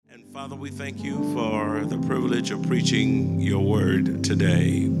Father, we thank you for the privilege of preaching your word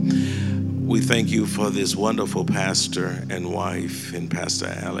today. We thank you for this wonderful pastor and wife, and Pastor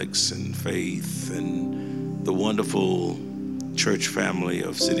Alex and Faith, and the wonderful church family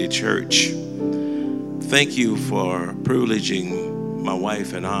of City Church. Thank you for privileging my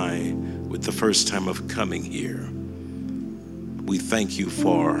wife and I with the first time of coming here. We thank you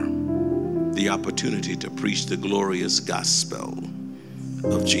for the opportunity to preach the glorious gospel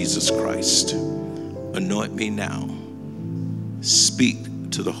of Jesus Christ. Anoint me now. Speak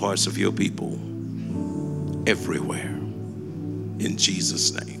to the hearts of your people everywhere. In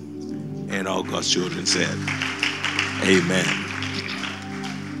Jesus' name. And all God's children said, amen.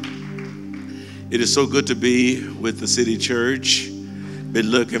 It is so good to be with the City Church. Been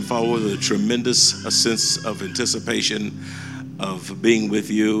looking forward with a tremendous sense of anticipation of being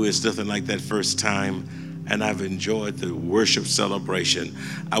with you. It's nothing like that first time. And I've enjoyed the worship celebration.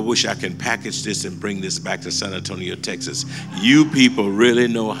 I wish I can package this and bring this back to San Antonio, Texas. You people really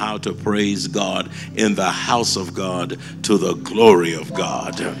know how to praise God in the house of God to the glory of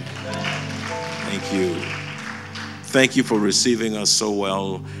God. Thank you. Thank you for receiving us so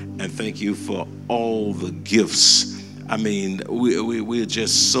well, and thank you for all the gifts. I mean, we're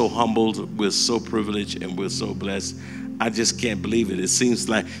just so humbled, we're so privileged, and we're so blessed. I just can't believe it. This seems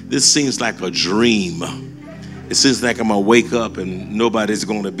like a dream. It seems like I'm going to wake up and nobody's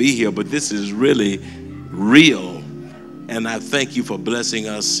going to be here, but this is really real. And I thank you for blessing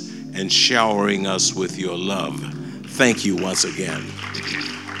us and showering us with your love. Thank you once again.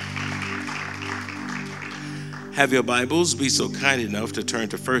 Have your Bibles. Be so kind enough to turn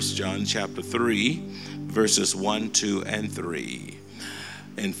to 1 John chapter 3, verses 1, 2, and 3.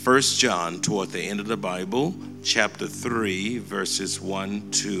 In 1 John, toward the end of the Bible, chapter 3, verses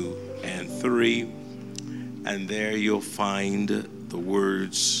 1, 2, and 3. And there you'll find the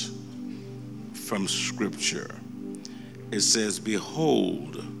words from Scripture. It says,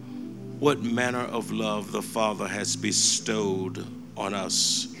 "Behold, what manner of love the Father has bestowed on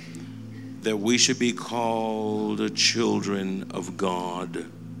us, that we should be called children of God.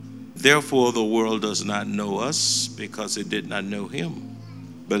 Therefore the world does not know us, because it did not know him.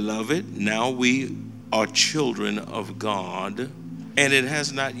 Beloved, now we are children of God, and it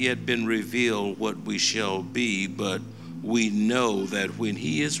has not yet been revealed what we shall be, but we know that when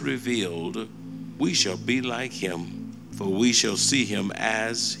he is revealed, we shall be like him, for we shall see him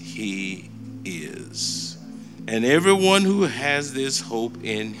as he is. And everyone who has this hope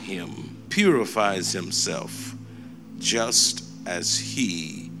in him purifies himself, just as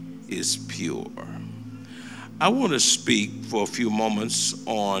he is pure." I want to speak for a few moments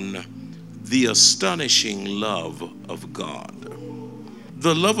on the astonishing love of God.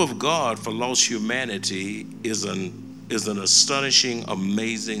 The love of God for lost humanity is an astonishing,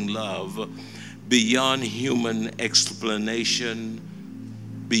 amazing love beyond human explanation,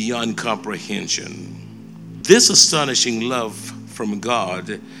 beyond comprehension. This astonishing love from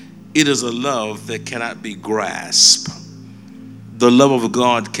God, it is a love that cannot be grasped. The love of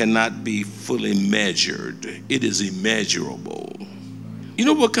God cannot be fully measured. It is immeasurable. You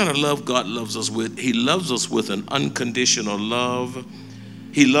know what kind of love God loves us with? He loves us with an unconditional love.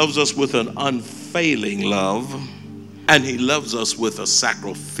 He loves us with an unfailing love, and he loves us with a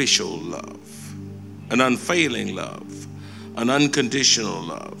sacrificial love. An unfailing love, an unconditional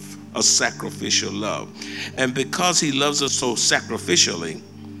love, a sacrificial love. And because he loves us so sacrificially,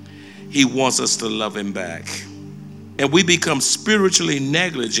 he wants us to love him back. And we become spiritually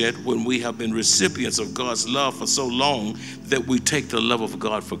negligent when we have been recipients of God's love for so long that we take the love of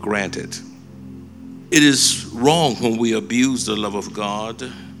God for granted. It is wrong when we abuse the love of God.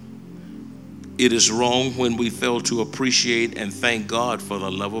 It is wrong when we fail to appreciate and thank God for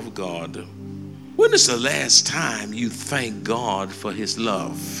the love of God. When is the last time you thank God for his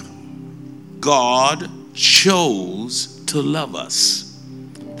love? God chose to love us.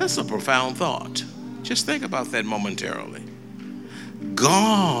 That's a profound thought. Just think about that momentarily.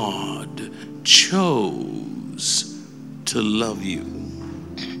 God chose to love you.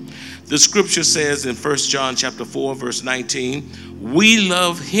 The scripture says in 1 John chapter 4, verse 19, we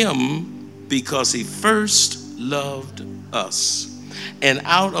love him because he first loved us. And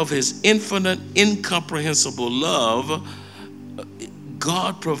out of his infinite, incomprehensible love,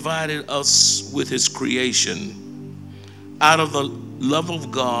 God provided us with his creation. Out of the love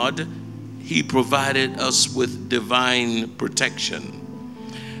of God, he provided us with divine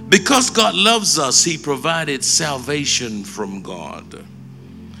protection. Because God loves us, he provided salvation from God.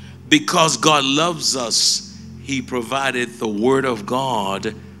 Because God loves us, he provided the word of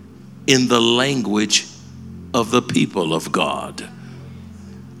God in the language of the people of God.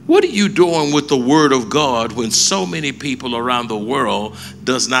 What are you doing with the Word of God when so many people around the world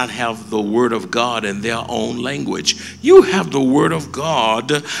does not have the Word of God in their own language? You have the Word of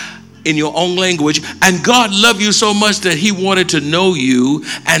God in your own language, and God loved you so much that he wanted to know you,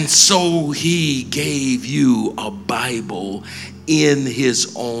 and so he gave you a Bible in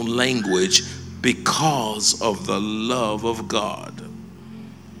his own language because of the love of God.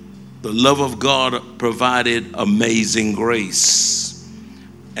 The love of God provided amazing grace,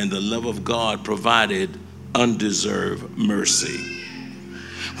 and the love of God provided undeserved mercy.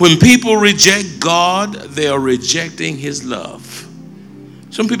 When people reject God, they are rejecting his love.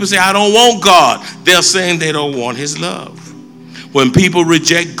 Some people say, I don't want God. They're saying they don't want his love. When people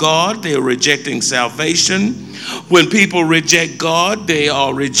reject God, they are rejecting salvation. When people reject God, they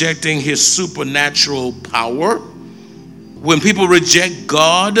are rejecting his supernatural power. When people reject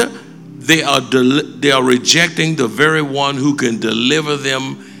God, they are rejecting the very one who can deliver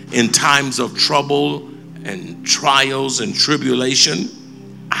them in times of trouble and trials and tribulation.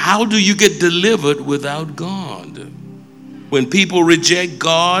 How do you get delivered without God? When people reject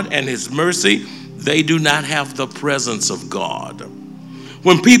God and his mercy, they do not have the presence of God.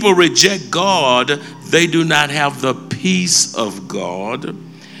 When people reject God, they do not have the peace of God.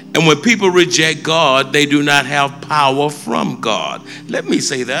 And when people reject God, they do not have power from God. Let me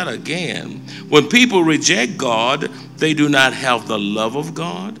say that again. When people reject God, they do not have the love of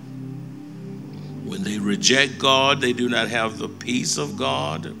God. When they reject God, they do not have the peace of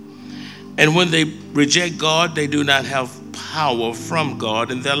God. And when they reject God, they do not have power from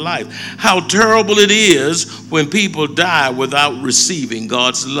God in their life. How terrible it is when people die without receiving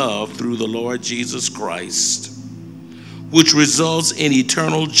God's love through the Lord Jesus Christ, which results in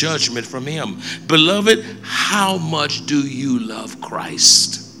eternal judgment from him. Beloved, how much do you love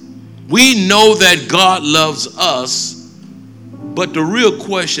Christ? We know that God loves us, but the real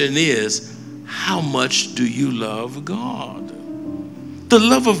question is, how much do you love God? The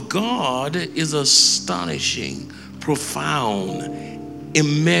love of God is astonishing, profound,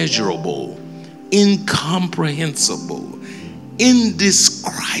 immeasurable, incomprehensible,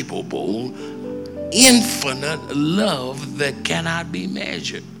 indescribable, infinite love that cannot be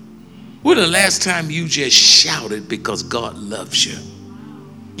measured. When the last time you just shouted because God loves you?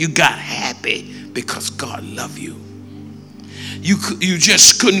 You got happy because God loved you. You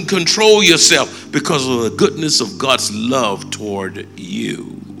just couldn't control yourself because of the goodness of God's love toward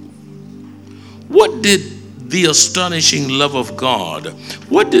you. What did the astonishing love of God,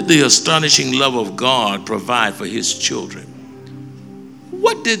 what did the astonishing love of God provide for his children?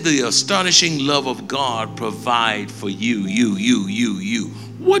 What did the astonishing love of God provide for you?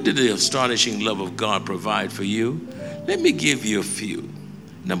 What did the astonishing love of God provide for you? Let me give you a few.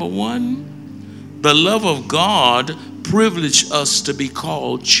 Number one, the love of God privileged us to be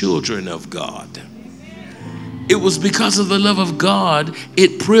called children of God. It was because of the love of God,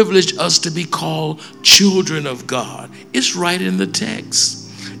 it privileged us to be called children of God. It's right in the text.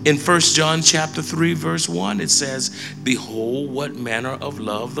 In 1 John chapter 3, verse 1, it says, behold, what manner of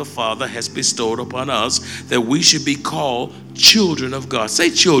love the Father has bestowed upon us, that we should be called children of God. Say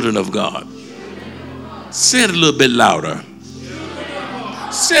children of God. Say it a little bit louder.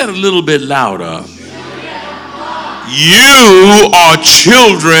 Say it a little bit louder. You are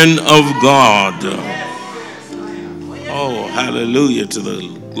children of God. Oh, hallelujah to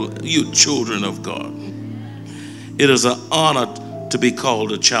you children of God. It is an honor to be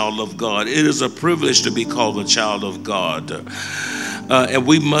called a child of God. It is a privilege to be called a child of God. And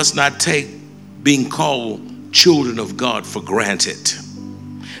we must not take being called children of God for granted.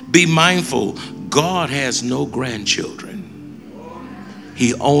 Be mindful, God has no grandchildren.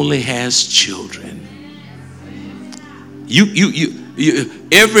 He only has children.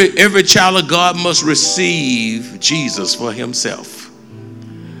 Every child of God must receive Jesus for himself.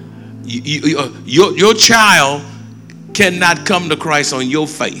 Your child cannot come to Christ on your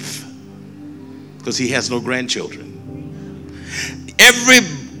faith because he has no grandchildren. Every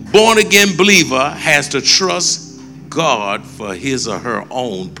born-again believer has to trust God for his or her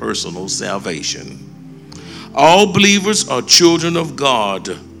own personal salvation. All believers are children of God.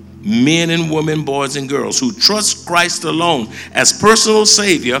 Men and women, boys and girls who trust Christ alone as personal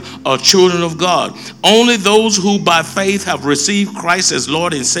Savior are children of God. Only those who by faith have received Christ as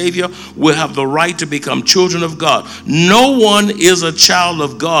Lord and Savior will have the right to become children of God. No one is a child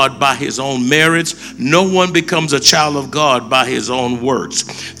of God by his own merits. No one becomes a child of God by his own works.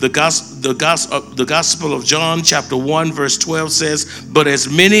 The Gospel of John chapter 1 verse 12 says, but as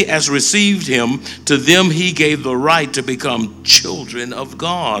many as received him, to them he gave the right to become children of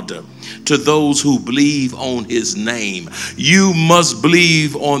God. God to those who believe on his name. You must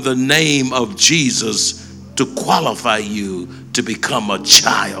believe on the name of Jesus to qualify you to become a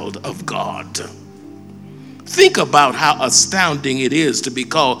child of God. Think about how astounding it is to be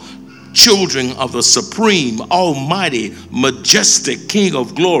called children of the supreme, almighty, majestic King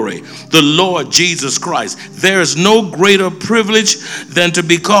of glory, the Lord Jesus Christ. There is no greater privilege than to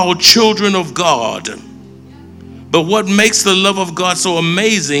be called children of God. But what makes the love of God so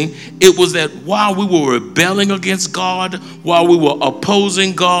amazing, it was that while we were rebelling against God, while we were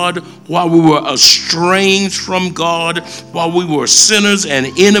opposing God, while we were estranged from God, while we were sinners and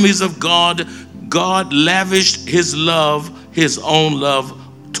enemies of God, God lavished his love, his own love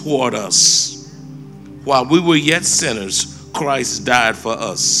toward us. While we were yet sinners, Christ died for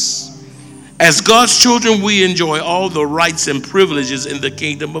us. As God's children, we enjoy all the rights and privileges in the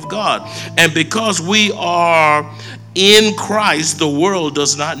kingdom of God. And because we are in Christ, the world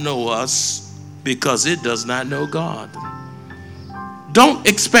does not know us because it does not know God. Don't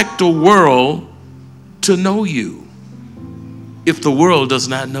expect the world to know you if the world does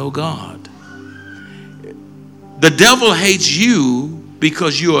not know God. The devil hates you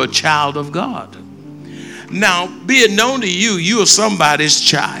because you're a child of God. Now, be it known to you, you are somebody's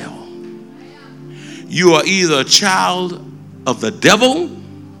child. You are either a child of the devil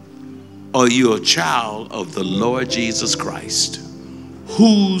or you're a child of the Lord Jesus Christ.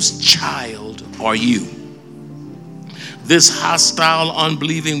 Whose child are you? This hostile,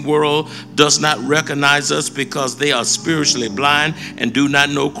 unbelieving world does not recognize us because they are spiritually blind and do not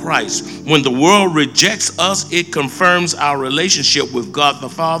know Christ. When the world rejects us, it confirms our relationship with God the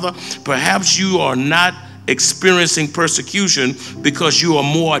Father. Perhaps you are not experiencing persecution because you are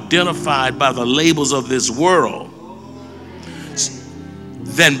more identified by the labels of this world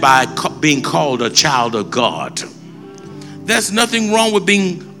than by being called a child of God. There's nothing wrong with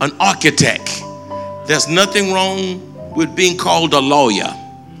being an architect. There's nothing wrong with being called a lawyer.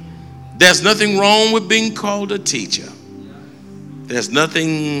 There's nothing wrong with being called a teacher. There's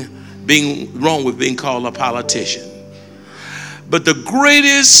nothing wrong with being called a politician. But the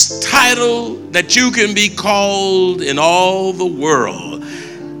greatest title that you can be called in all the world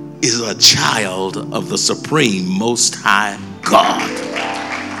is a child of the supreme most high God.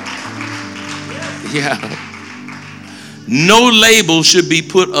 Yeah. No label should be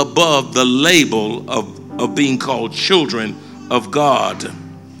put above the label of being called children of God.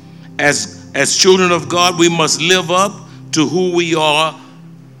 As children of God, we must live up to who we are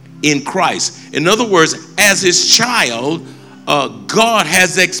in Christ. In other words, as his child, God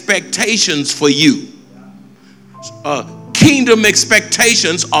has expectations for you. Kingdom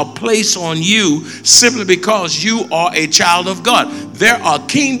expectations are placed on you simply because you are a child of God. There are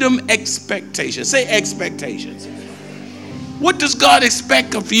kingdom expectations. Say expectations. What does God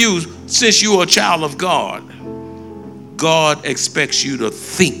expect of you since you are a child of God? God expects you to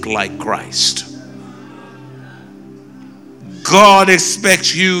think like Christ. God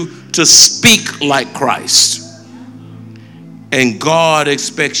expects you to speak like Christ. And God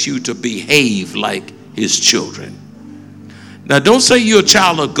expects you to behave like his children. Now, don't say you're a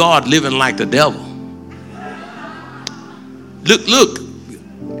child of God living like the devil. Look,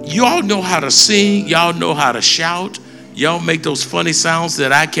 y'all know how to sing. Y'all know how to shout. Y'all make those funny sounds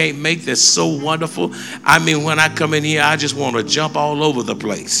that I can't make. That's so wonderful. I mean, when I come in here, I just want to jump all over the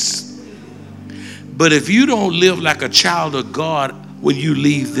place. But if you don't live like a child of God when you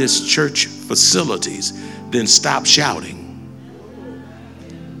leave this church facilities, then stop shouting.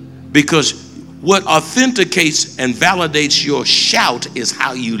 Because what authenticates and validates your shout is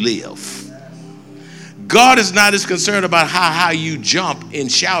how you live. God is not as concerned about how you jump in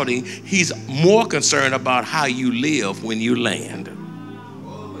shouting. He's more concerned about how you live when you land.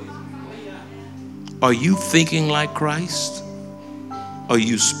 Are you thinking like Christ? Are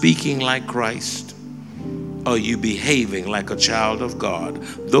you speaking like Christ? Are you behaving like a child of God?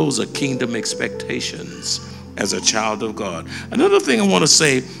 Those are kingdom expectations as a child of God. Another thing I want to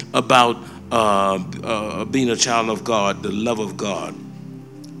say about being a child of God, the love of God.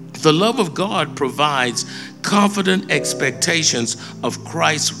 The love of God provides confident expectations of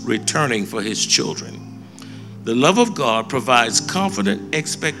Christ returning for his children. The love of God provides confident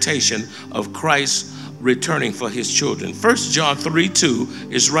expectation of Christ returning for his children. 1 John 3:2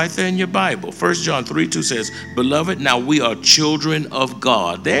 is right there in your Bible. 1 John 3:2 says, "Beloved, now we are children of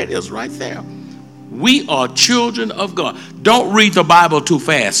God." There it is right there. We are children of God. Don't read the Bible too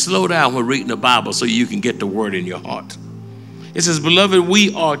fast. Slow down when reading the Bible so you can get the word in your heart. It says, beloved,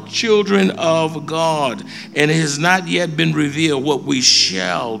 we are children of God, and it has not yet been revealed what we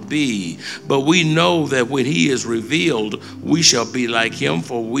shall be. But we know that when he is revealed, we shall be like him,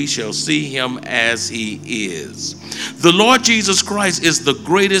 for we shall see him as he is. The Lord Jesus Christ is the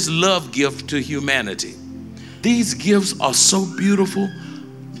greatest love gift to humanity. These gifts are so beautiful.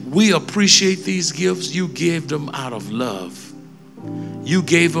 We appreciate these gifts. You gave them out of love. You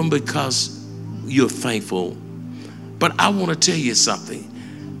gave them because you're thankful. But I want to tell you something.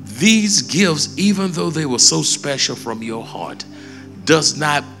 These gifts, even though they were so special from your heart, does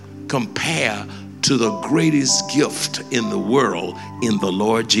not compare to the greatest gift in the world, in the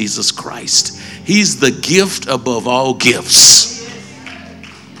Lord Jesus Christ. He's the gift above all gifts.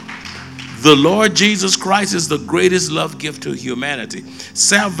 The Lord Jesus Christ is the greatest love gift to humanity.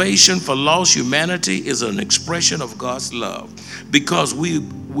 Salvation for lost humanity is an expression of God's love. Because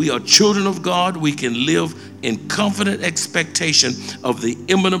we are children of God, we can live in confident expectation of the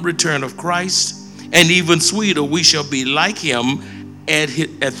imminent return of Christ. And even sweeter, we shall be like him at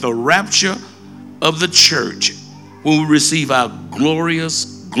the rapture of the church when we receive our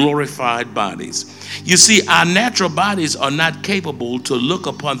glorified bodies. You see, our natural bodies are not capable to look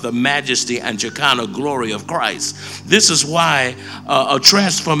upon the majesty and Shekinah glory of Christ. This is why a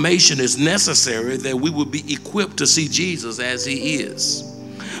transformation is necessary, that we will be equipped to see Jesus as he is.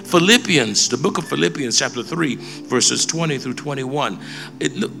 Philippians, the book of Philippians, chapter 3, verses 20 through 21.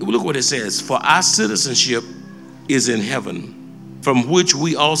 Look what it says. For our citizenship is in heaven, from which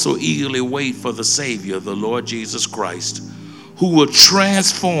we also eagerly wait for the Savior, the Lord Jesus Christ, who will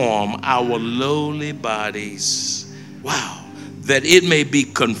transform our lowly bodies. Wow. That it may be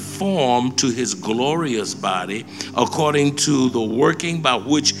conformed to his glorious body, according to the working by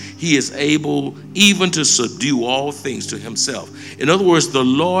which he is able even to subdue all things to himself. In other words, the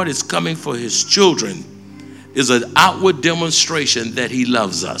Lord is coming for his children is an outward demonstration that he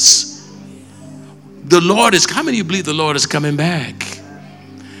loves us. The Lord is, how many of you believe the Lord is coming back?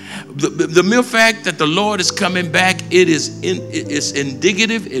 The mere fact that the Lord is coming back, it's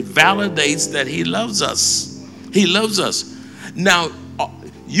indicative, it validates that he loves us. He loves us. Now,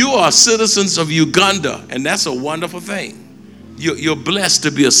 you are citizens of Uganda, and that's a wonderful thing. You're blessed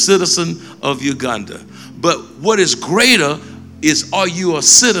to be a citizen of Uganda. But what is greater is, are you a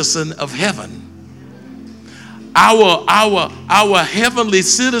citizen of heaven? Our heavenly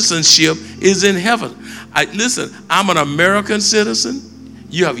citizenship is in heaven. Listen, I'm an American citizen.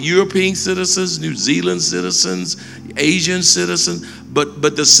 You have European citizens, New Zealand citizens, Asian citizens, but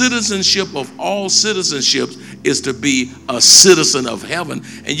the citizenship of all citizenships is to be a citizen of heaven.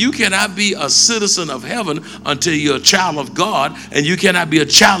 And you cannot be a citizen of heaven until you're a child of God, and you cannot be a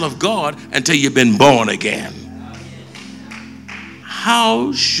child of God until you've been born again.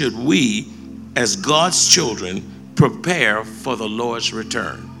 How should we, as God's children, prepare for the Lord's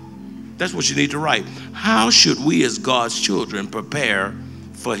return? That's what you need to write. How should we, as God's children, prepare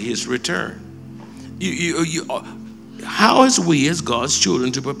for his return? How is we as God's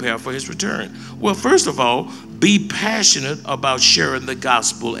children to prepare for his return? Well, first of all, be passionate about sharing the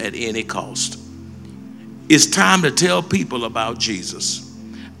gospel at any cost. It's time to tell people about Jesus.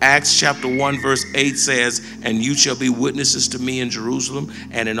 Acts chapter 1 verse 8 says, and you shall be witnesses to me in Jerusalem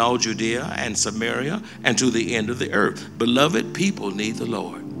and in all Judea and Samaria and to the end of the earth. Beloved, people need the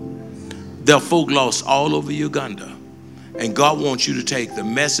Lord. There are folk lost all over Uganda. And God wants you to take the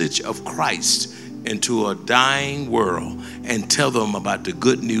message of Christ into a dying world and tell them about the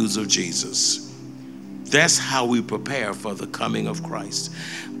good news of Jesus. That's how we prepare for the coming of Christ.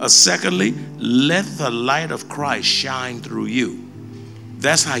 Secondly, let the light of Christ shine through you.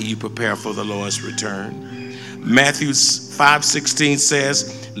 That's how you prepare for the Lord's return. Matthew 5:16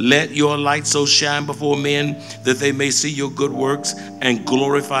 says, let your light so shine before men that they may see your good works and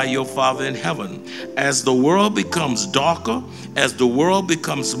glorify your Father in heaven. As the world becomes darker, as the world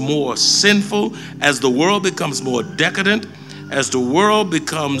becomes more sinful, as the world becomes more decadent, as the world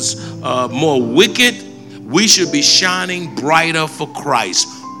becomes more wicked, we should be shining brighter for Christ.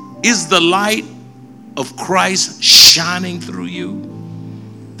 Is the light of Christ shining through you?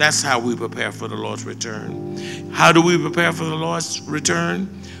 That's how we prepare for the Lord's return. How do we prepare for the Lord's return?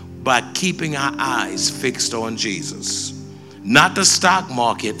 By keeping our eyes fixed on Jesus. Not the stock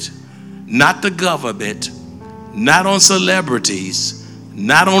market, not the government, not on celebrities,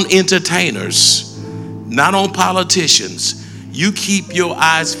 not on entertainers, not on politicians. You keep your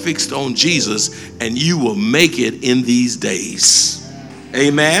eyes fixed on Jesus and you will make it in these days.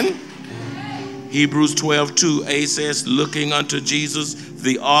 Amen. Hebrews 12:2a says, looking unto Jesus,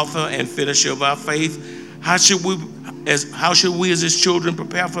 the author and finisher of our faith. How should we as his children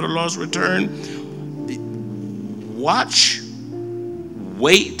prepare for the Lord's return? Watch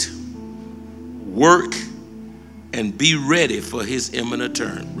wait, work, and be ready for his imminent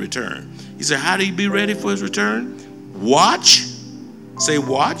return. He said, how do you be ready for his return? Watch. Say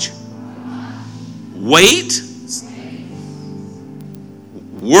watch. Wait.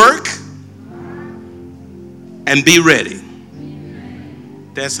 Work. And be ready.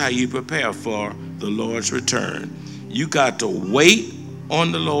 That's how you prepare for the Lord's return. You got to wait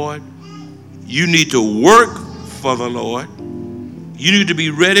on the Lord. You need to work for the Lord. You need to be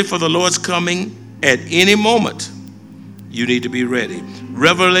ready for the Lord's coming at any moment. You need to be ready.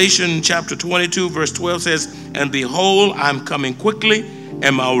 Revelation chapter 22 verse 12 says, and behold, I'm coming quickly,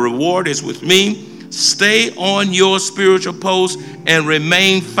 and my reward is with me. Stay on your spiritual post and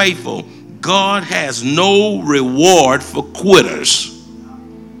remain faithful. God has no reward for quitters.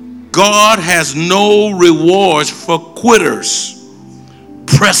 God has no rewards for quitters.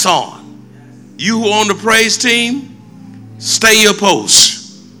 Press on. You who on the praise team, stay your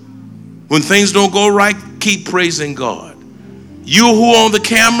post. When things don't go right, keep praising God. You who on the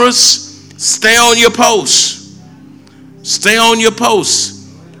cameras, stay on your post. Stay on your post.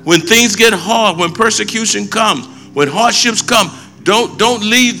 When things get hard, when persecution comes, when hardships come, don't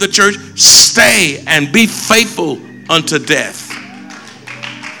leave the church. Stay and be faithful unto death.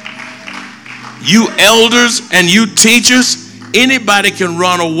 You elders and you teachers, anybody can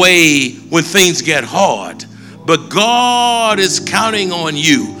run away when things get hard. But God is counting on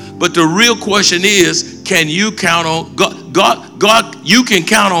you. But the real question is, can you count on God? God, you can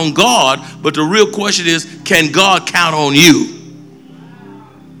count on God, but the real question is, can God count on you?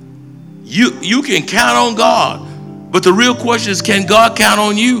 You can count on God, but the real question is, can God count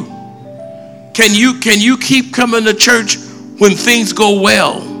on you? Can you keep coming to church when things go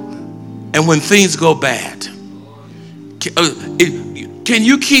well and when things go bad? Can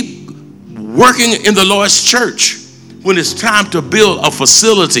you keep working in the Lord's church when it's time to build a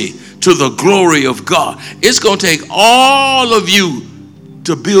facility to the glory of God? It's going to take all of you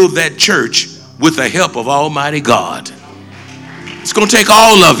to build that church with the help of Almighty God. It's going to take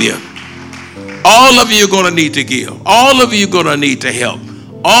all of you. All of you are going to need to give. All of you are going to need to help.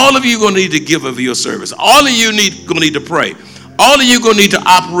 All of you are going to need to give of your service. All of you are going to need to pray. All of you are going to need to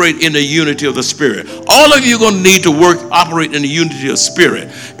operate in the unity of the Spirit. All of you are going to need to operate in the unity of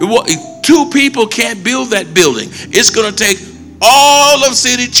Spirit. Two people can't build that building. It's going to take all of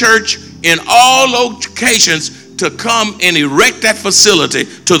City Church in all locations to come and erect that facility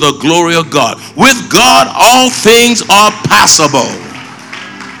to the glory of God. With God, all things are possible.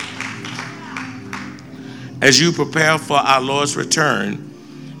 As you prepare for our Lord's return,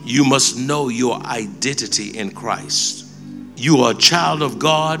 you must know your identity in Christ. You are a child of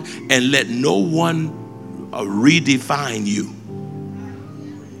God, and let no one redefine you.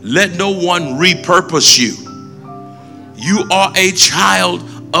 Let no one repurpose you. You are a child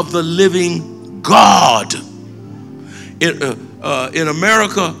of the living God. In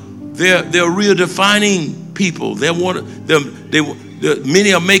America, they're redefining people.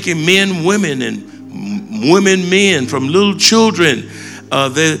 Many are making men women and women men, from little children.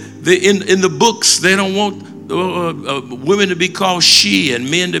 In the books, they don't want women to be called she and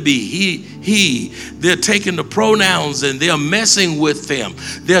men to be he. They're taking the pronouns and they're messing with them.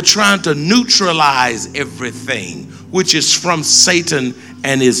 They're trying to neutralize everything, which is from Satan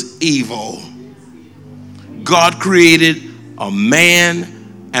and is evil. God created a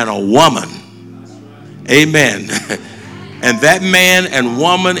man and a woman. Amen. And that man and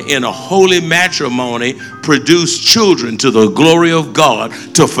woman in a holy matrimony produced children to the glory of God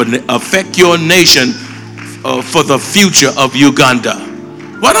to affect your nation for the future of Uganda.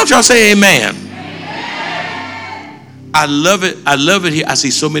 Why don't y'all say amen? I love it. I love it here. I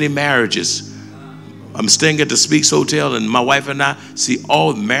see so many marriages. I'm staying at the Speaks Hotel, and my wife and I see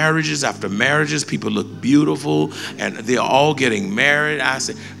all marriages after marriages. People look beautiful, and they're all getting married. I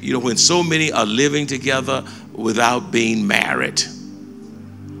say, when so many are living together without being married.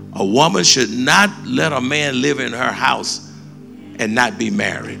 A woman should not let a man live in her house and not be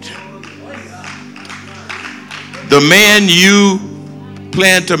married. The man you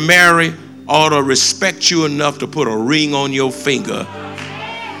plan to marry ought to respect you enough to put a ring on your finger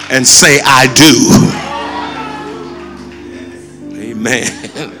and say, I do. Amen.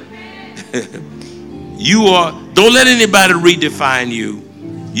 Don't let anybody redefine you.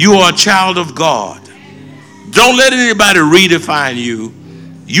 You are a child of God. Don't let anybody redefine you.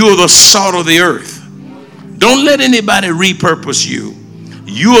 You are the salt of the earth. Don't let anybody repurpose you.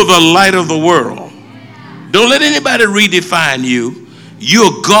 You are the light of the world. Don't let anybody redefine you. You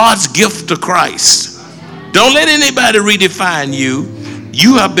are God's gift to Christ. Don't let anybody redefine you.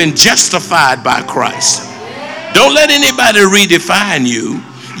 You have been justified by Christ. Don't let anybody redefine you.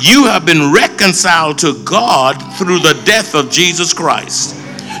 You have been reconciled to God through the death of Jesus Christ.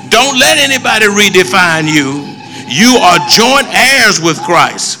 Don't let anybody redefine you. You are joint heirs with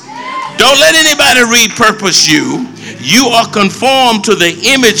Christ. Don't let anybody repurpose you. You are conformed to the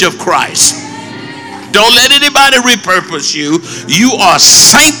image of Christ. Don't let anybody repurpose you. You are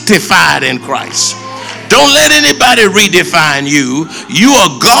sanctified in Christ. Don't let anybody redefine you. You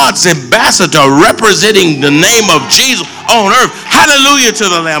are God's ambassador representing the name of Jesus on earth. Hallelujah to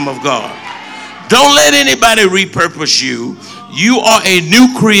the Lamb of God. Don't let anybody repurpose you. You are a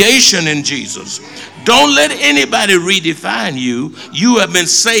new creation in Jesus. Don't let anybody redefine you. You have been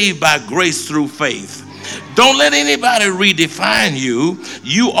saved by grace through faith. Don't let anybody redefine you.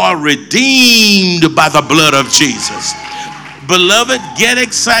 You are redeemed by the blood of Jesus. Beloved, get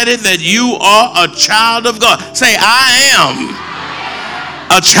excited that you are a child of God. Say, I am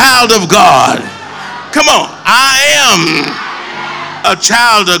a child of God. Come on, I am a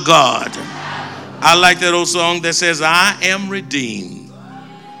child of God. I like that old song that says, I am redeemed,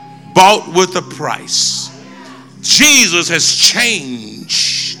 bought with a price. Jesus has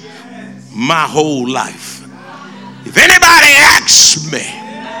changed my whole life. If anybody asks me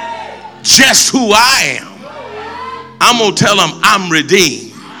just who I am, I'm going to tell them I'm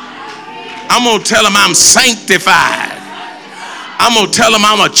redeemed. I'm going to tell them I'm sanctified. I'm going to tell them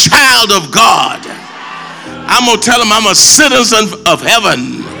I'm a child of God. I'm going to tell them I'm a citizen of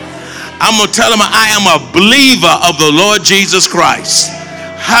heaven. I'm going to tell them I am a believer of the Lord Jesus Christ.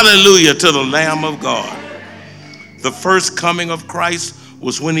 Hallelujah to the Lamb of God. The first coming of Christ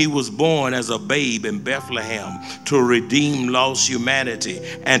was when he was born as a babe in Bethlehem to redeem lost humanity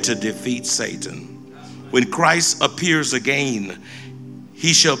and to defeat Satan. When Christ appears again,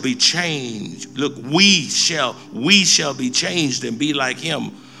 he shall be changed. Look, we shall be changed and be like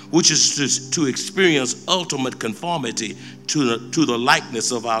him, which is to experience ultimate conformity to the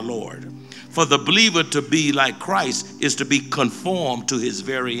likeness of our Lord. For the believer to be like Christ is to be conformed to his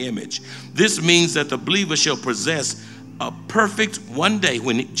very image. This means that the believer shall possess a perfect, one day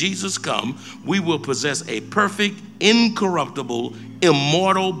when Jesus comes, we will possess a perfect, incorruptible,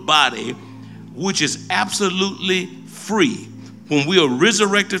 immortal body, which is absolutely free. When we are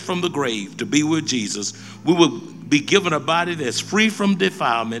resurrected from the grave to be with Jesus, we will be given a body that's free from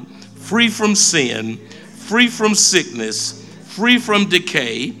defilement, free from sin, free from sickness, free from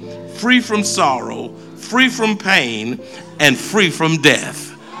decay, free from sorrow, free from pain, and free from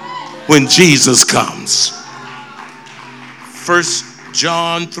death when Jesus comes. 1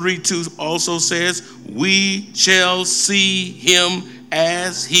 John 3:2 also says, we shall see him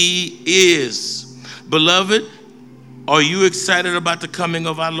as he is. Beloved, are you excited about the coming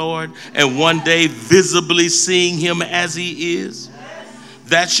of our Lord and one day visibly seeing him as he is?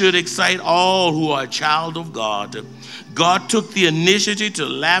 That should excite all who are a child of God. God took the initiative to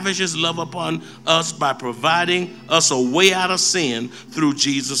lavish his love upon us by providing us a way out of sin through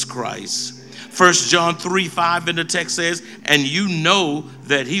Jesus Christ. 1 John 3:5 in the text says, and you know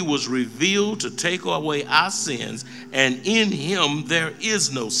that he was revealed to take away our sins, and in him there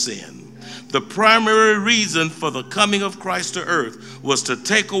is no sin. The primary reason for the coming of Christ to earth was to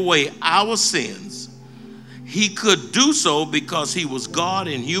take away our sins. He could do so because he was God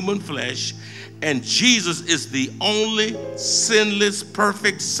in human flesh, and Jesus is the only sinless,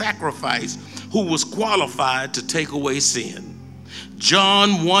 perfect sacrifice who was qualified to take away sin.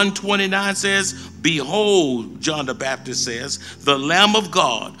 John 1:29 says, behold, John the Baptist says, the Lamb of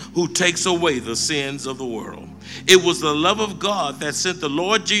God who takes away the sins of the world. It was the love of God that sent the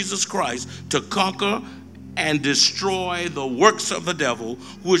Lord Jesus Christ to conquer and destroy the works of the devil,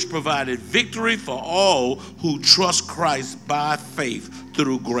 which provided victory for all who trust Christ by faith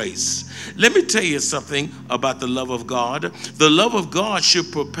through grace. Let me tell you something about the love of God. The love of God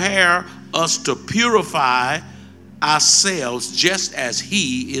should prepare us to purify ourselves just as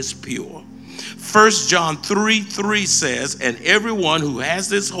he is pure. 1 John 3:3 says, and everyone who has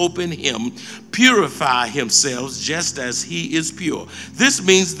this hope in him purify himself just as he is pure. This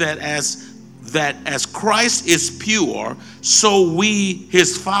means that as Christ is pure, so we,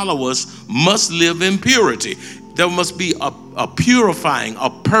 his followers, must live in purity. There must be a purifying, a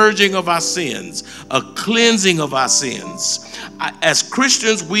purging of our sins, a cleansing of our sins. As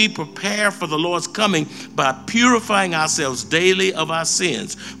Christians, we prepare for the Lord's coming by purifying ourselves daily of our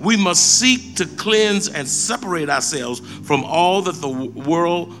sins. We must seek to cleanse and separate ourselves from all that the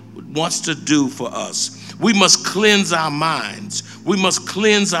world wants to do for us. We must cleanse our minds. We must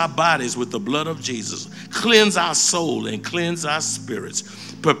cleanse our bodies with the blood of Jesus, cleanse our soul and cleanse our spirits.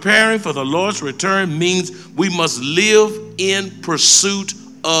 Preparing for the Lord's return means we must live in pursuit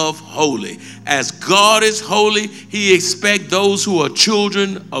of holy. As God is holy, he expects those who are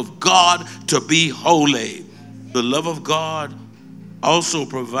children of God to be holy. The love of God also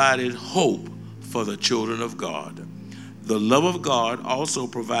provided hope for the children of God. The love of God also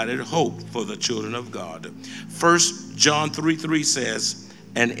provided hope for the children of God. 1 John 3:3 says,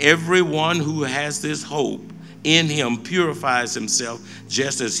 and everyone who has this hope in him purifies himself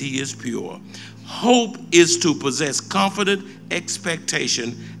just as he is pure. Hope is to possess confident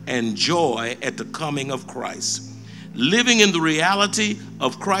expectation and joy at the coming of Christ. Living in the reality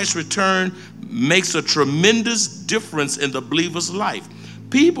of Christ's return makes a tremendous difference in the believer's life.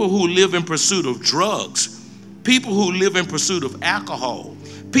 People who live in pursuit of drugs, people who live in pursuit of alcohol,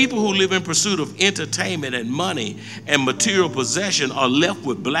 people who live in pursuit of entertainment and money and material possession are left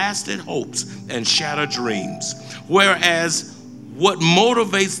with blasted hopes and shattered dreams. Whereas what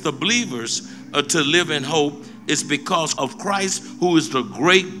motivates the believers to live in hope is because of Christ, who is the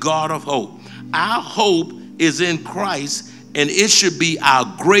great God of hope. Our hope is in Christ, and it should be our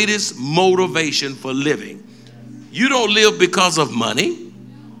greatest motivation for living. You don't live because of money.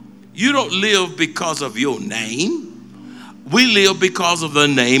 You don't live because of your name. We live because of the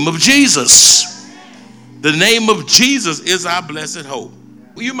name of Jesus. The name of Jesus is our blessed hope.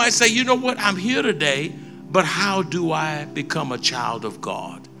 You might say, you know what, I'm here today, but how do I become a child of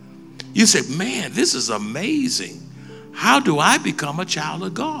God? You say, man, this is amazing. How do I become a child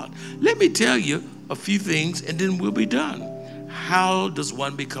of God? Let me tell you a few things and then we'll be done. How does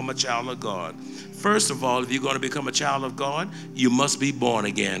one become a child of God? First of all, if you're going to become a child of God, you must be born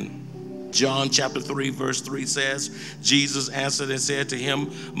again. John chapter 3 verse 3 says, Jesus answered and said to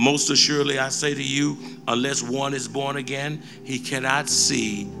him, most assuredly I say to you, unless one is born again, he cannot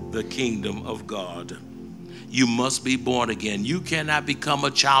see the kingdom of God. You must be born again. You cannot become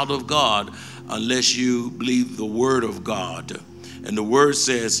a child of God unless you believe the word of God. And the word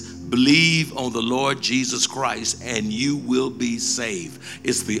says, believe on the Lord Jesus Christ and you will be saved.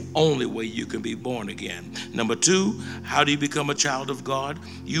 It's the only way you can be born again. Number two, how do you become a child of God?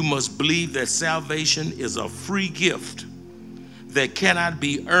 You must believe that salvation is a free gift that cannot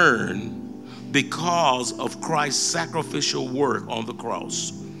be earned because of Christ's sacrificial work on the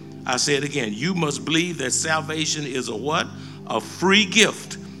cross. I say it again. You must believe that salvation is a what? A free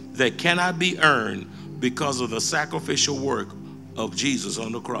gift that cannot be earned because of the sacrificial work of Jesus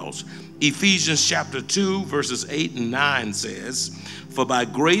on the cross. Ephesians chapter 2 verses 8 and 9 says, for by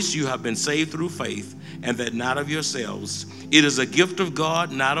grace you have been saved through faith, and that not of yourselves. It is a gift of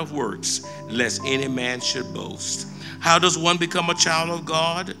God, not of works, lest any man should boast. How does one become a child of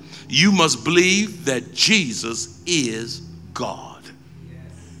God? You must believe that Jesus is God.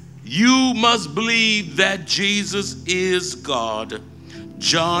 You must believe that Jesus is God.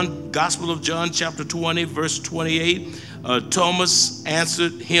 Gospel of John chapter 20 verse 28, Thomas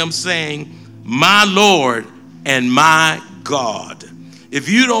answered him saying, my Lord and my God. If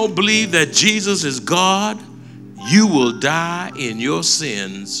you don't believe that Jesus is God, you will die in your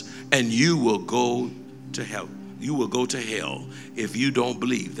sins and you will go to hell. You will go to hell if you don't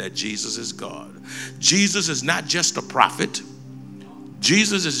believe that Jesus is God. Jesus is not just a prophet.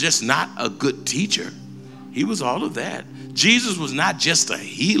 Jesus is just not a good teacher. He was all of that. Jesus was not just a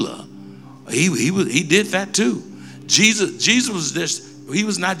healer. He did that too. Jesus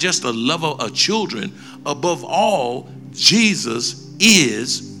was not just a lover of children. Above all, Jesus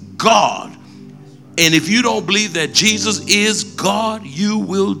is God. And if you don't believe that Jesus is God, you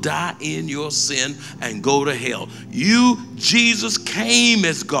will die in your sin and go to hell. Jesus came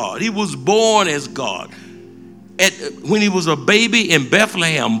as God. He was born as God. When he was a baby in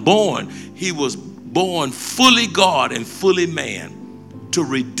Bethlehem, he was born fully God and fully man to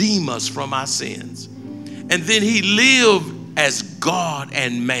redeem us from our sins. And then he lived as God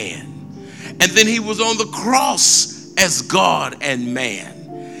and man. And then he was on the cross as God and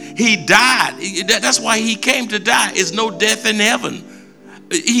man. He died. That's why he came to die. There's no death in heaven.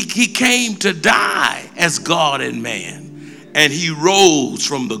 He came to die as God and man. And he rose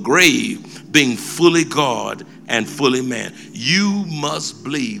from the grave being fully God and fully man. You must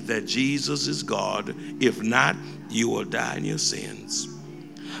believe that Jesus is God. If not, you will die in your sins.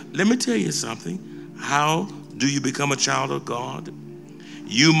 Let me tell you something. How do you become a child of God?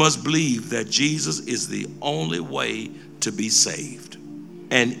 You must believe that Jesus is the only way to be saved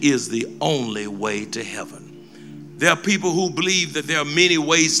and is the only way to heaven. There are people who believe that there are many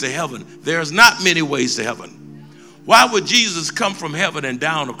ways to heaven. There's not many ways to heaven. Why would Jesus come from heaven and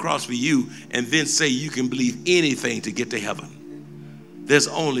down across for you and then say you can believe anything to get to heaven? There's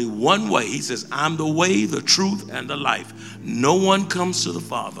only one way. He says, I'm the way, the truth, and the life. No one comes to the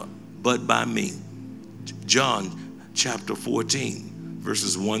Father but by me. John chapter 14.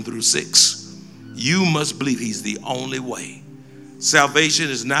 verses 1 through 6. You must believe he's the only way. Salvation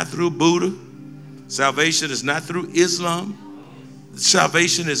is not through Buddha. Salvation is not through Islam.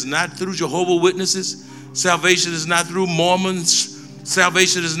 Salvation is not through Jehovah's Witnesses. Salvation is not through Mormons.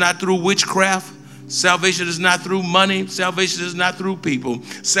 Salvation is not through witchcraft. Salvation is not through money. Salvation is not through people.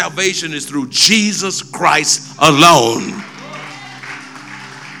 Salvation is through Jesus Christ alone.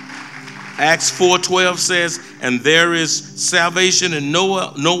 Acts 4:12 says, and there is salvation in no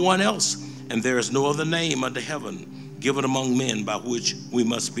one else, and there is no other name under heaven given among men by which we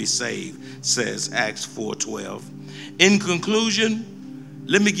must be saved, says Acts 4:12. In conclusion,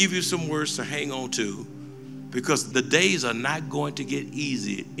 let me give you some words to hang on to, because the days are not going to get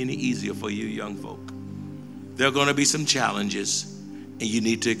any easier for you young folk. There are going to be some challenges, and you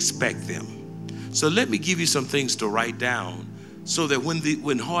need to expect them. So let me give you some things to write down, so that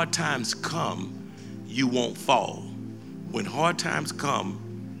when hard times come, you won't fall. When hard times come,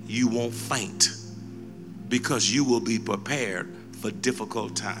 you won't faint, because you will be prepared for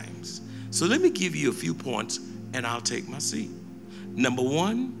difficult times. So let me give you a few points, and I'll take my seat. Number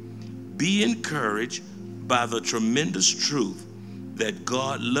one, be encouraged by the tremendous truth that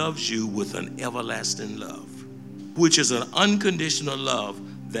God loves you with an everlasting love, which is an unconditional love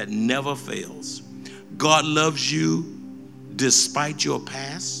that never fails. God loves you despite your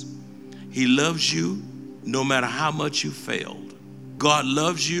past. He loves you no matter how much you failed. God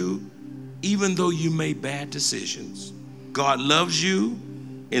loves you even though you made bad decisions. God loves you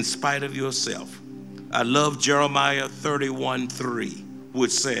in spite of yourself. I love Jeremiah 31:3,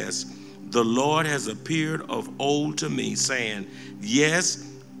 which says, the Lord has appeared of old to me, saying,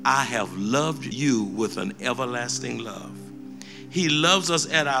 yes, I have loved you with an everlasting love. He loves us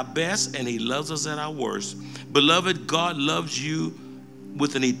at our best, and he loves us at our worst. Beloved, God loves you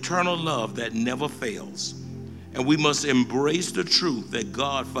with an eternal love that never fails. And we must embrace the truth that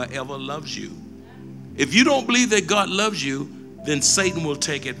God forever loves you. If you don't believe that God loves you, then Satan will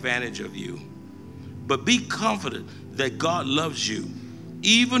take advantage of you. But be confident that God loves you.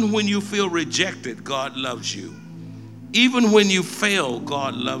 Even when you feel rejected, God loves you. Even when you fail,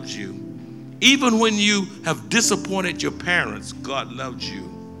 God loves you. Even when you have disappointed your parents, God loves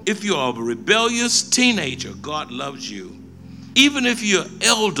you. If you're a rebellious teenager, God loves you. Even if you're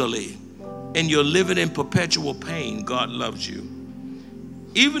elderly and you're living in perpetual pain, God loves you.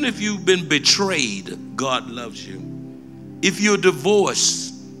 Even if you've been betrayed, God loves you. If you're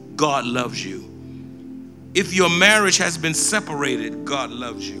divorced, God loves you. If your marriage has been separated, God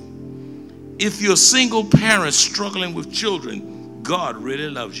loves you. If you're a single parent struggling with children, God really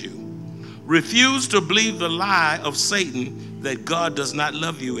loves you. Refuse to believe the lie of Satan that God does not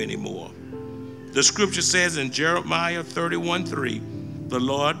love you anymore. The scripture says in Jeremiah 31:3, the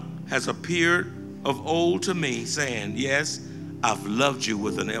Lord has appeared of old to me, saying, yes, I've loved you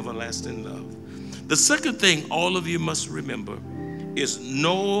with an everlasting love. The second thing all of you must remember is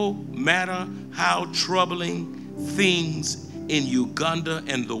no matter how troubling things in Uganda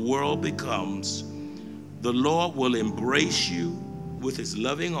and the world becomes, the Lord will embrace you with his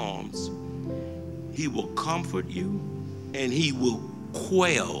loving arms. He will comfort you, and he will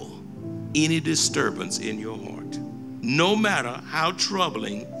quell any disturbance in your heart. No matter how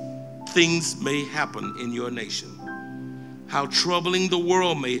troubling things may happen in your nation, how troubling the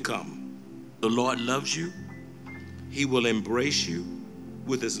world may come, the Lord loves you. He will embrace you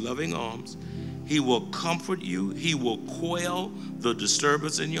with his loving arms. He will comfort you. He will quell the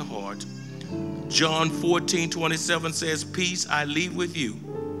disturbance in your heart. John 14:27 says, peace I leave with you.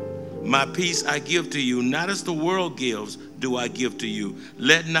 My peace I give to you. Not as the world gives do I give to you.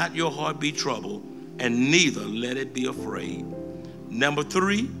 Let not your heart be troubled, and neither let it be afraid. Number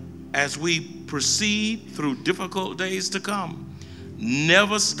 3, as we proceed through difficult days to come,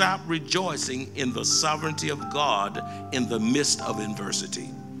 never stop rejoicing in the sovereignty of God in the midst of adversity.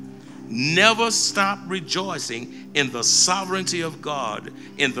 Never stop rejoicing in the sovereignty of God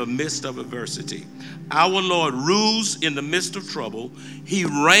in the midst of adversity. Our Lord rules in the midst of trouble. He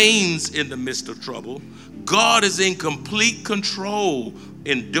reigns in the midst of trouble. God is in complete control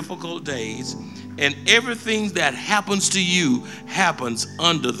in difficult days, and everything that happens to you happens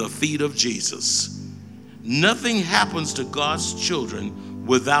under the feet of Jesus. Nothing happens to God's children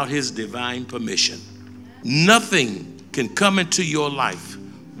without his divine permission. Nothing can come into your life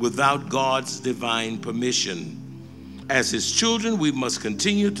without God's divine permission. As his children, we must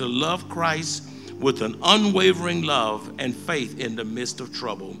continue to love Christ with an unwavering love and faith in the midst of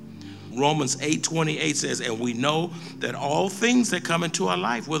trouble. Romans 8:28 says, and we know that all things that come into our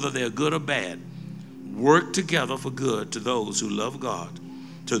life, whether they're good or bad, work together for good to those who love God,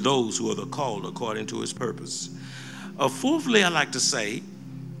 to those who are the called according to his purpose. Fourthly, I like to say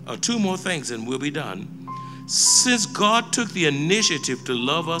two more things and we'll be done. Since God took the initiative to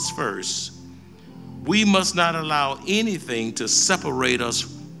love us first, we must not allow anything to separate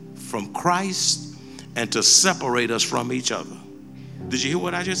us from Christ and to separate us from each other. Did you hear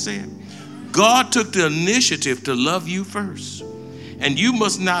what I just said? God took the initiative to love you first. And you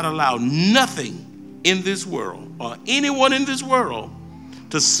must not allow nothing in this world or anyone in this world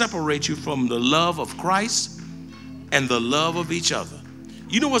to separate you from the love of Christ and the love of each other.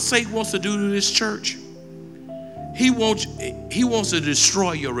 You know what Satan wants to do to this church? He wants to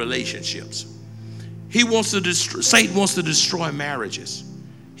destroy your relationships. Satan wants to destroy marriages.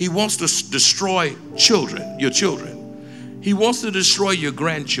 He wants to destroy your children. He wants to destroy your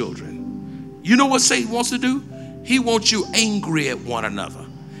grandchildren. You know what Satan wants to do? He wants you angry at one another.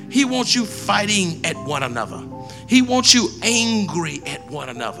 He wants you fighting at one another. He wants you angry at one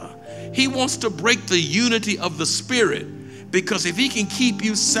another. He wants to break the unity of the Spirit, because if he can keep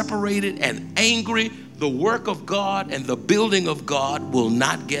you separated and angry, the work of God and the building of God will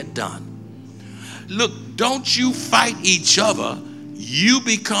not get done. Look, don't you fight each other. You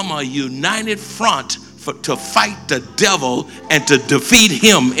become a united front to fight the devil and to defeat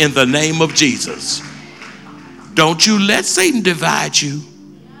him in the name of Jesus. Don't you let Satan divide you.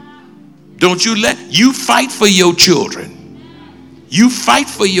 Don't you you fight for your children. You fight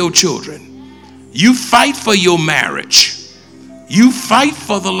for your children. You fight for your marriage. You fight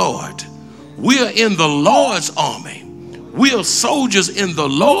for the Lord. We are in the Lord's army. We are soldiers in the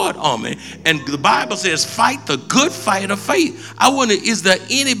Lord's army. And the Bible says, fight the good fight of faith. I wonder, is there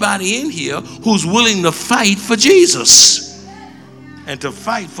anybody in here who's willing to fight for Jesus and to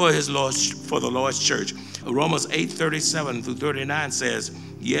fight for the Lord's church? Romans 8:37 through 39 says,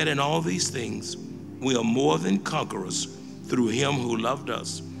 yet in all these things we are more than conquerors through him who loved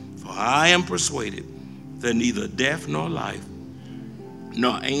us. For I am persuaded that neither death nor life,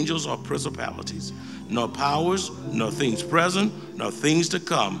 nor angels or principalities, nor powers, nor things present, nor things to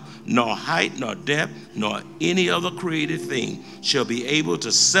come, nor height, nor depth, nor any other created thing shall be able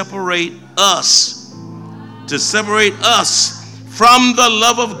to separate us from the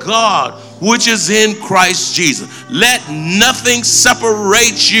love of God, which is in Christ Jesus. Let nothing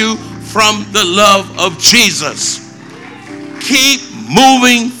separate you from the love of Jesus. Keep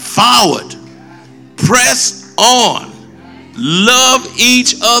moving forward. Press on. Love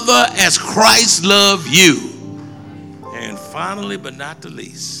each other as Christ loved you. And finally, but not the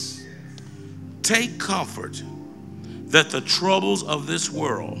least, take comfort that the troubles of this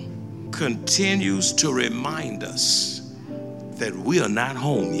world continues to remind us that we are not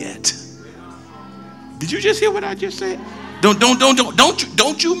home yet. Did you just hear what I just said? Don't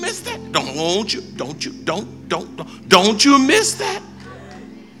you miss that? Don't you miss that?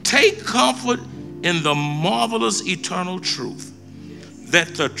 Take comfort in the marvelous eternal truth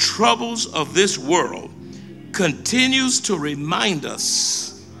that the troubles of this world continues to remind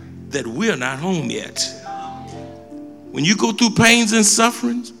us that we're not home yet. When you go through pains and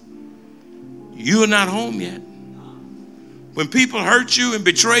sufferings, you're not home yet. When people hurt you and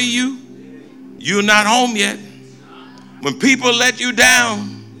betray you, you're not home yet. When people let you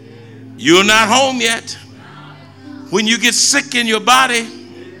down, you're not home yet. When you get sick in your body,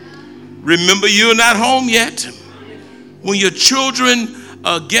 remember you're not home yet. When your children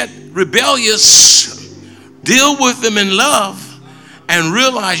get rebellious, deal with them in love and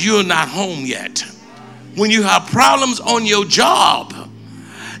realize you're not home yet. When you have problems on your job,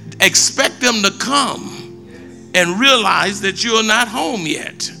 expect them to come and realize that you're not home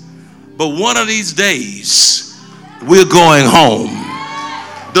yet. But one of these days, we're going home.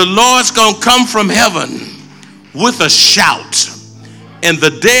 The Lord's going to come from heaven with a shout, and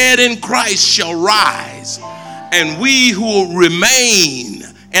the dead in Christ shall rise, and we who remain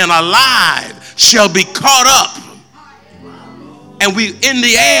and alive shall be caught up, and we in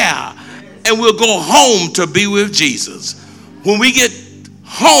the air, and we'll go home to be with Jesus. When we get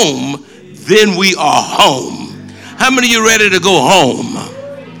home, then we are home. How many of you ready to go home?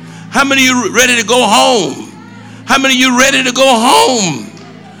 How many of you ready to go home? How many of you ready to go home?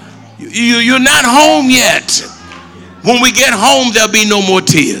 You're not home yet. When we get home, there'll be no more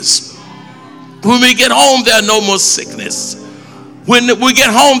tears. When we get home, there's no more sickness. When we get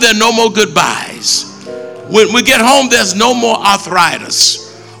home, there are no more goodbyes. When we get home, there's no more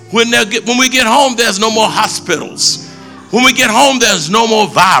arthritis. When we get home, there's no more hospitals. When we get home, there's no more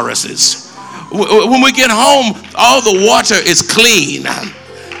viruses. When we get home, all the water is clean.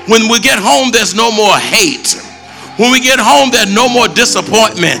 When we get home, there's no more hate. When we get home, there's no more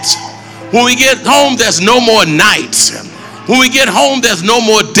disappointment. When we get home, there's no more nights. When we get home, there's no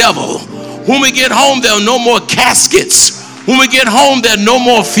more devil. When we get home, there are no more caskets. When we get home, there are no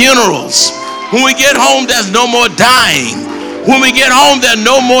more funerals. When we get home, there's no more dying. When we get home, there are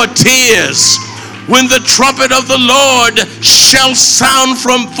no more tears. When the trumpet of the Lord shall sound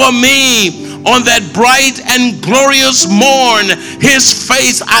for me on that bright and glorious morn, his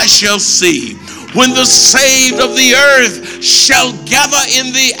face I shall see. When the saved of the earth shall gather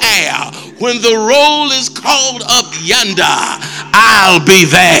in the air, when the roll is called up yonder, I'll be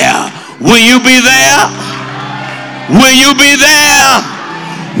there. Will you be there? Will you be there?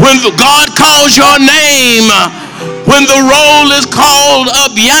 When God calls your name, when the roll is called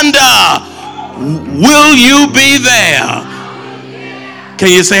up yonder, will you be there?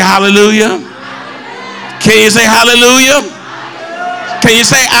 Can you say hallelujah? Can you say hallelujah? Can you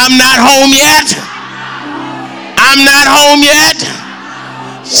say, I'm not home yet? I'm not home yet.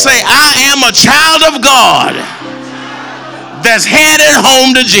 Say, I am a child of God that's headed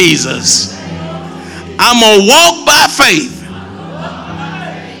home to Jesus. I'm going to walk by faith.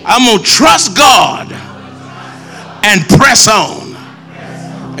 I'm going to trust God and press on.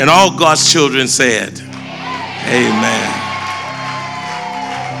 And all God's children said, amen.